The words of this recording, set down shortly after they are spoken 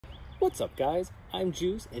What's up guys, I'm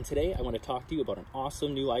Juice, and today I want to talk to you about an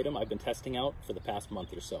awesome new item I've been testing out for the past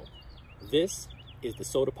month or so. This is the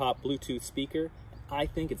SODAPOP Bluetooth speaker. I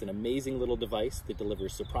think it's an amazing little device that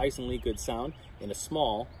delivers surprisingly good sound in a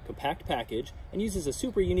small, compact package and uses a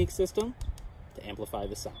super unique system to amplify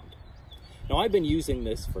the sound. Now I've been using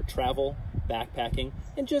this for travel, backpacking,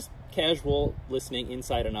 and just casual listening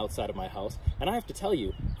inside and outside of my house, and I have to tell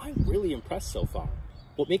you, I'm really impressed so far.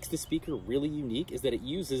 What makes the speaker really unique is that it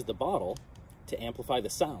uses the bottle to amplify the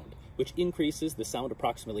sound, which increases the sound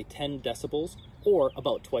approximately 10 decibels, or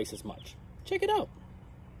about twice as much. Check it out.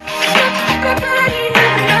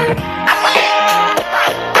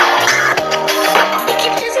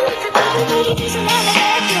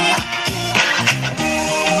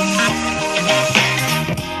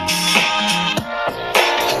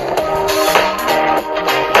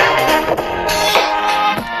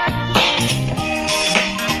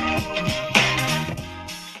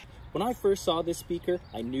 When I first saw this speaker,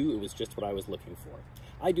 I knew it was just what I was looking for.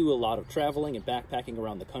 I do a lot of traveling and backpacking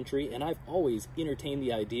around the country, and I've always entertained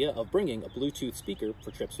the idea of bringing a Bluetooth speaker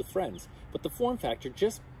for trips with friends, but the form factor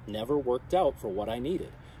just never worked out for what I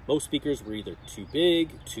needed. Most speakers were either too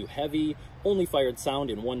big, too heavy, only fired sound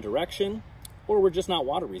in one direction, or were just not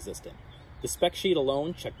water resistant. The spec sheet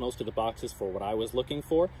alone checked most of the boxes for what I was looking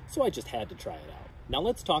for, so I just had to try it out. Now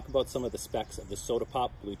let's talk about some of the specs of the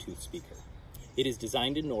SODAPOP Bluetooth speaker. It is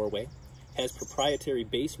designed in Norway, has proprietary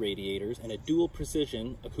bass radiators, and a dual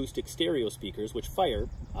precision acoustic stereo speakers which fire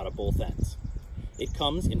out of both ends. It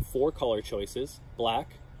comes in 4 color choices: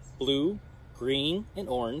 black, blue, green, and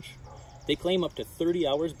orange. They claim up to 30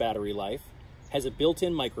 hours battery life, has a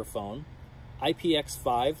built-in microphone,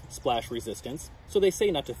 IPX5 splash resistance, so they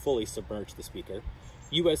say not to fully submerge the speaker,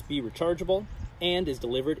 USB rechargeable, and is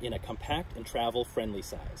delivered in a compact and travel-friendly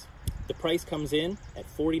size. The price comes in at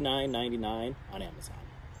 $49.99 on Amazon.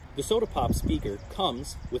 The SODAPOP speaker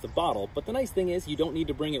comes with a bottle, but the nice thing is you don't need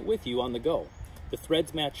to bring it with you on the go. The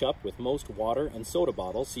threads match up with most water and soda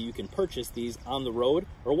bottles, so you can purchase these on the road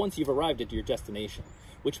or once you've arrived at your destination,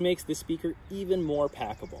 which makes this speaker even more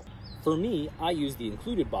packable. For me, I use the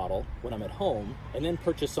included bottle when I'm at home and then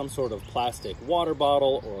purchase some sort of plastic water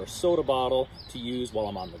bottle or soda bottle to use while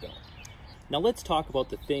I'm on the go. Now let's talk about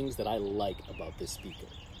the things that I like about this speaker.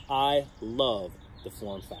 I love the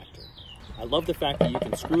form factor. I love the fact that you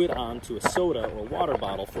can screw it on to a soda or water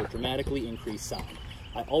bottle for dramatically increased sound.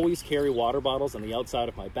 I always carry water bottles on the outside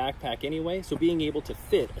of my backpack anyway, so being able to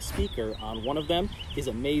fit a speaker on one of them is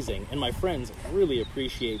amazing, and my friends really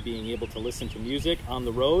appreciate being able to listen to music on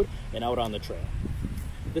the road and out on the trail.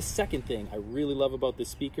 The second thing I really love about this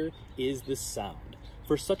speaker is the sound.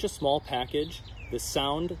 For such a small package, the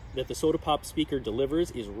sound that the SODAPOP speaker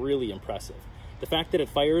delivers is really impressive. The fact that it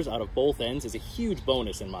fires out of both ends is a huge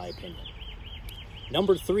bonus in my opinion.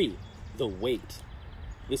 Number 3, the weight.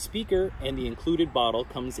 The speaker and the included bottle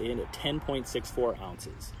comes in at 10.64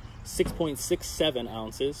 ounces, 6.67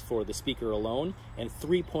 ounces for the speaker alone, and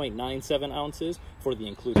 3.97 ounces for the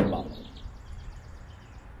included bottle.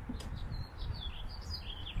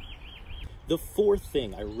 The fourth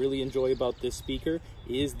thing I really enjoy about this speaker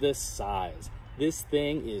is the size. This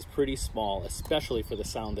thing is pretty small, especially for the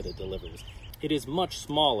sound that it delivers. It is much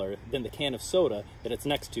smaller than the can of soda that it's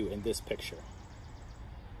next to in this picture.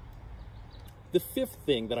 The fifth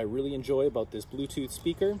thing that I really enjoy about this Bluetooth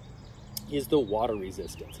speaker is the water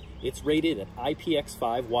resistance. It's rated at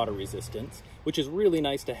IPX5 water resistance, which is really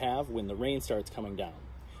nice to have when the rain starts coming down.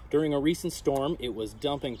 During a recent storm, it was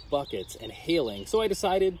dumping buckets and hailing, so I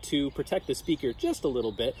decided to protect the speaker just a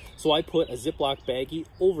little bit, so I put a Ziploc baggie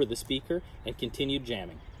over the speaker and continued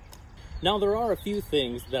jamming. Now there are a few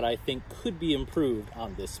things that I think could be improved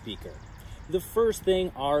on this speaker. The first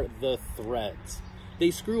thing are the threads.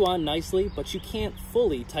 They screw on nicely, but you can't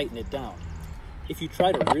fully tighten it down. If you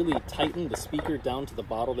try to really tighten the speaker down to the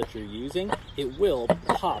bottle that you're using, it will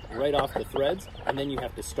pop right off the threads, and then you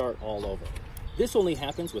have to start all over. This only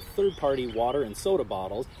happens with third-party water and soda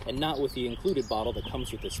bottles, and not with the included bottle that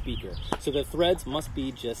comes with the speaker, so the threads must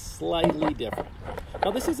be just slightly different.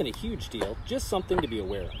 Now this isn't a huge deal, just something to be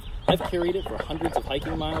aware of. I've carried it for hundreds of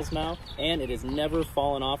hiking miles now, and it has never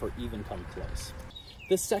fallen off or even come close.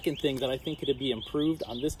 The second thing that I think could be improved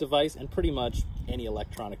on this device, and pretty much any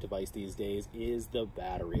electronic device these days, is the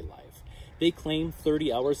battery life. They claim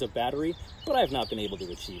 30 hours of battery, but I have not been able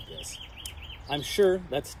to achieve this. I'm sure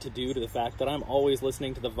that's due to the fact that I'm always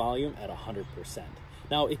listening to the volume at 100%.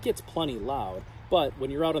 Now, it gets plenty loud, but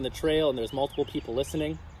when you're out on the trail and there's multiple people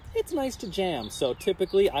listening, it's nice to jam. So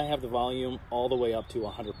typically I have the volume all the way up to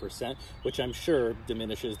 100%, which I'm sure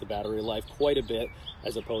diminishes the battery life quite a bit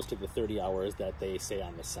as opposed to the 30 hours that they say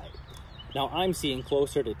on the site. Now I'm seeing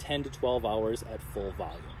closer to 10 to 12 hours at full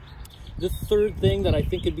volume. The third thing that I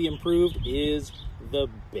think could be improved is the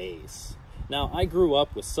bass. Now, I grew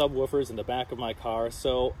up with subwoofers in the back of my car,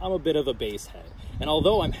 so I'm a bit of a bass head. And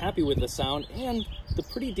although I'm happy with the sound and the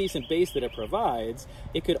pretty decent bass that it provides,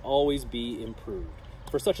 it could always be improved.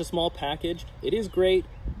 For such a small package, it is great,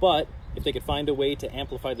 but if they could find a way to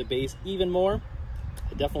amplify the bass even more,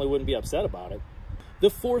 I definitely wouldn't be upset about it. The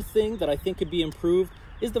fourth thing that I think could be improved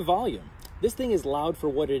is the volume. This thing is loud for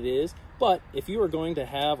what it is, but if you are going to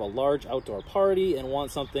have a large outdoor party and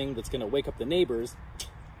want something that's going to wake up the neighbors,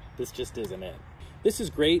 this just isn't it. This is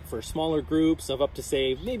great for smaller groups of up to,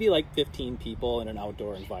 say, maybe like 15 people in an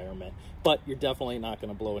outdoor environment, but you're definitely not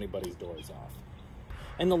going to blow anybody's doors off.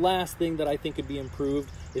 And the last thing that I think could be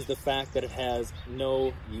improved is the fact that it has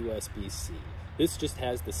no USB-C. This just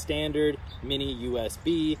has the standard mini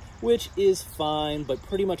USB, which is fine, but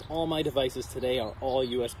pretty much all my devices today are all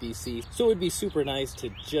USB-C, so it would be super nice to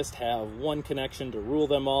just have one connection to rule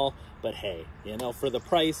them all. But hey, you know, for the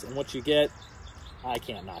price and what you get, I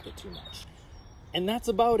can't knock it too much. And that's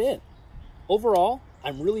about it. Overall,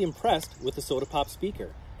 I'm really impressed with the SODAPOP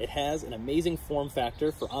speaker. It has an amazing form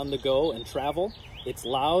factor for on the go and travel. It's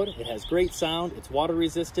loud, it has great sound, it's water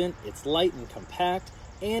resistant, it's light and compact,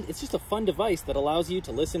 and it's just a fun device that allows you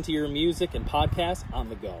to listen to your music and podcasts on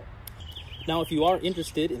the go. Now, if you are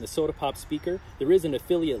interested in the SODAPOP speaker, there is an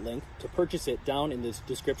affiliate link to purchase it down in the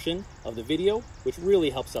description of the video, which really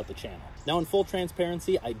helps out the channel. Now, in full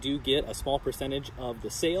transparency, I do get a small percentage of the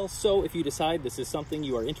sale, so if you decide this is something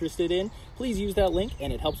you are interested in, please use that link,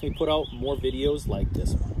 and it helps me put out more videos like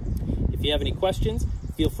this one. If you have any questions,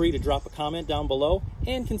 feel free to drop a comment down below,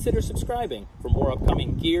 and consider subscribing for more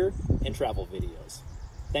upcoming gear and travel videos.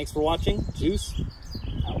 Thanks for watching. Juice.